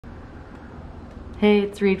Hey,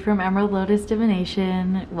 it's Reed from Emerald Lotus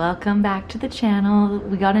Divination. Welcome back to the channel.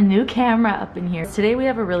 We got a new camera up in here. Today we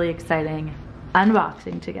have a really exciting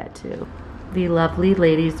unboxing to get to. The Lovely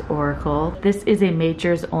Ladies Oracle. This is a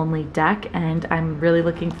majors only deck and I'm really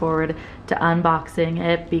looking forward to unboxing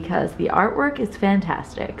it because the artwork is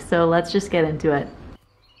fantastic. So let's just get into it.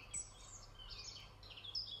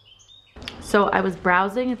 So I was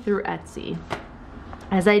browsing through Etsy,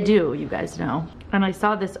 as I do, you guys know. And I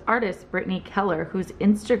saw this artist, Brittany Keller, whose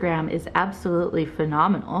Instagram is absolutely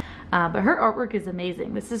phenomenal. But her artwork is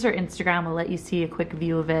amazing. This is her Instagram. I'll let you see a quick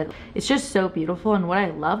view of it. It's just so beautiful. And what I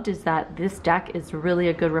loved is that this deck is really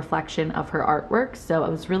a good reflection of her artwork. So I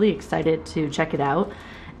was really excited to check it out.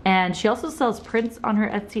 And she also sells prints on her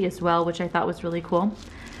Etsy as well, which I thought was really cool.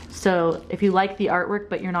 So if you like the artwork,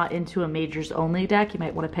 but you're not into a majors only deck, you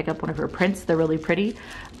might want to pick up one of her prints. They're really pretty.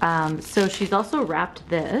 So she's also wrapped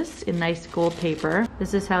this in nice gold paper.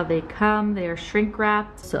 This is how they come. They are shrink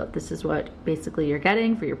wrapped. So this is what basically you're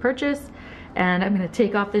getting for your purchase. And I'm going to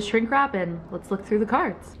take off this shrink wrap and let's look through the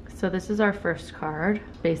cards. So this is our first card,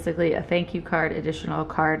 basically a thank you card, additional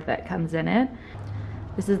card that comes in it.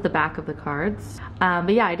 This is the back of the cards.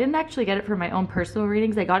 But yeah, I didn't actually get it for my own personal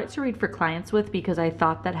readings. I got it to read for clients with because I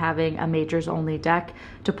thought that having a majors only deck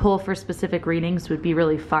to pull for specific readings would be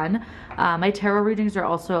really fun. My tarot readings are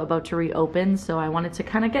also about to reopen, so I wanted to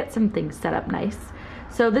kind of get some things set up nice.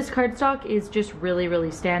 So this cardstock is just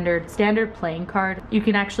really standard playing card. You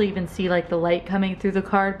can actually even see like the light coming through the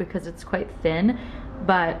card because it's quite thin.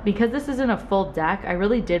 But because this isn't a full deck, I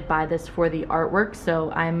really did buy this for the artwork,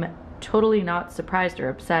 so I'm totally not surprised or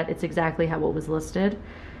upset. It's exactly how it was listed.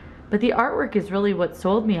 But the artwork is really what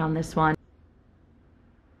sold me on this one.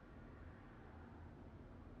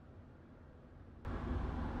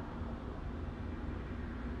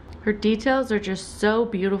 Her details are just so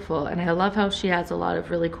beautiful, and I love how she has a lot of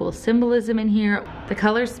really cool symbolism in here. The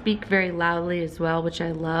colors speak very loudly as well, which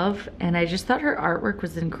I love, and I just thought her artwork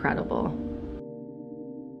was incredible.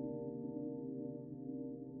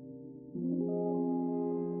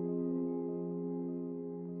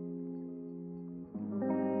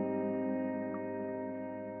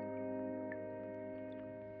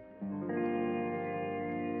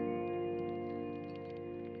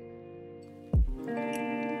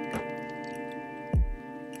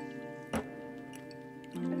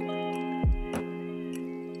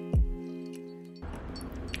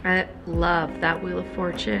 I love that Wheel of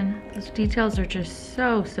Fortune. Those details are just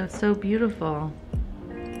so beautiful.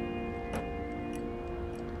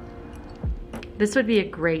 This would be a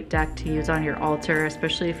great deck to use on your altar,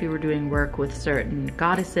 especially if you were doing work with certain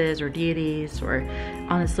goddesses or deities, or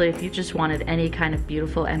honestly, if you just wanted any kind of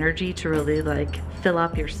beautiful energy to really like fill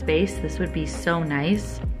up your space, this would be so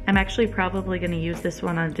nice. I'm actually probably going to use this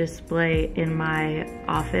one on display in my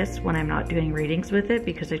office when I'm not doing readings with it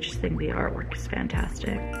because I just think the artwork is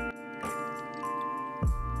fantastic.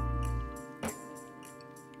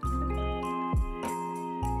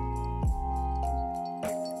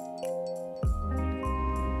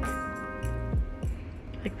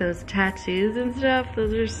 Like those tattoos and stuff,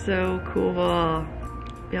 those are so cool.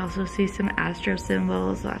 We also see some astro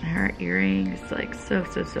symbols on her earrings, like so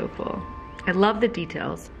cool. I love the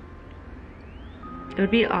details. It would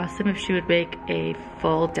be awesome if she would make a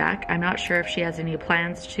full deck. I'm not sure if she has any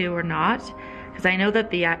plans to or not, because I know that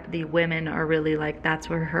the women are really like, that's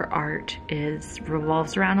where her art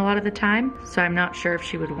revolves around a lot of the time. So I'm not sure if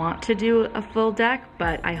she would want to do a full deck,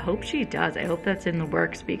 but I hope she does. I hope that's in the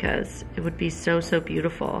works because it would be so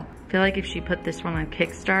beautiful. I feel like if she put this one on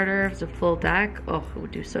Kickstarter as a full deck, oh, it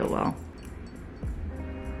would do so well.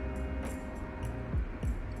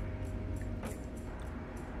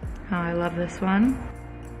 Oh, I love this one.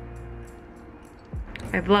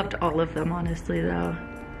 I've loved all of them, honestly, though.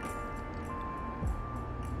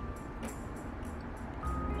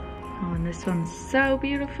 Oh, and this one's so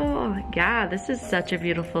beautiful. Yeah, this is such a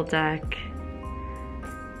beautiful deck.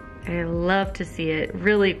 I love to see it.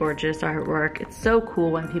 Really gorgeous artwork. It's so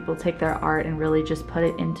cool when people take their art and really just put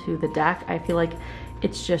it into the deck. I feel like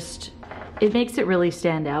it's just, it makes it really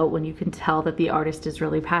stand out when you can tell that the artist is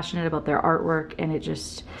really passionate about their artwork, and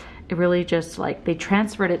it really just like, they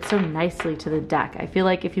transferred it so nicely to the deck. I feel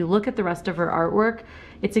like if you look at the rest of her artwork,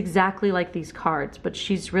 it's exactly like these cards, but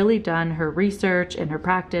she's really done her research and her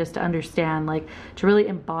practice to understand, like, to really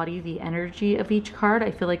embody the energy of each card.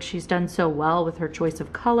 I feel like she's done so well with her choice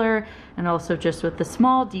of color and also just with the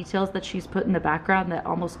small details that she's put in the background that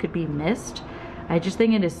almost could be missed. I just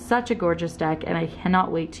think it is such a gorgeous deck, and I cannot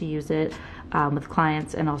wait to use it with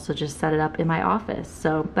clients and also just set it up in my office.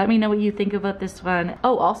 So let me know what you think about this one.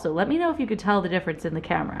 Oh, also let me know if you could tell the difference in the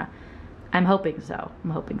camera. I'm hoping so.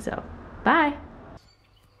 Bye.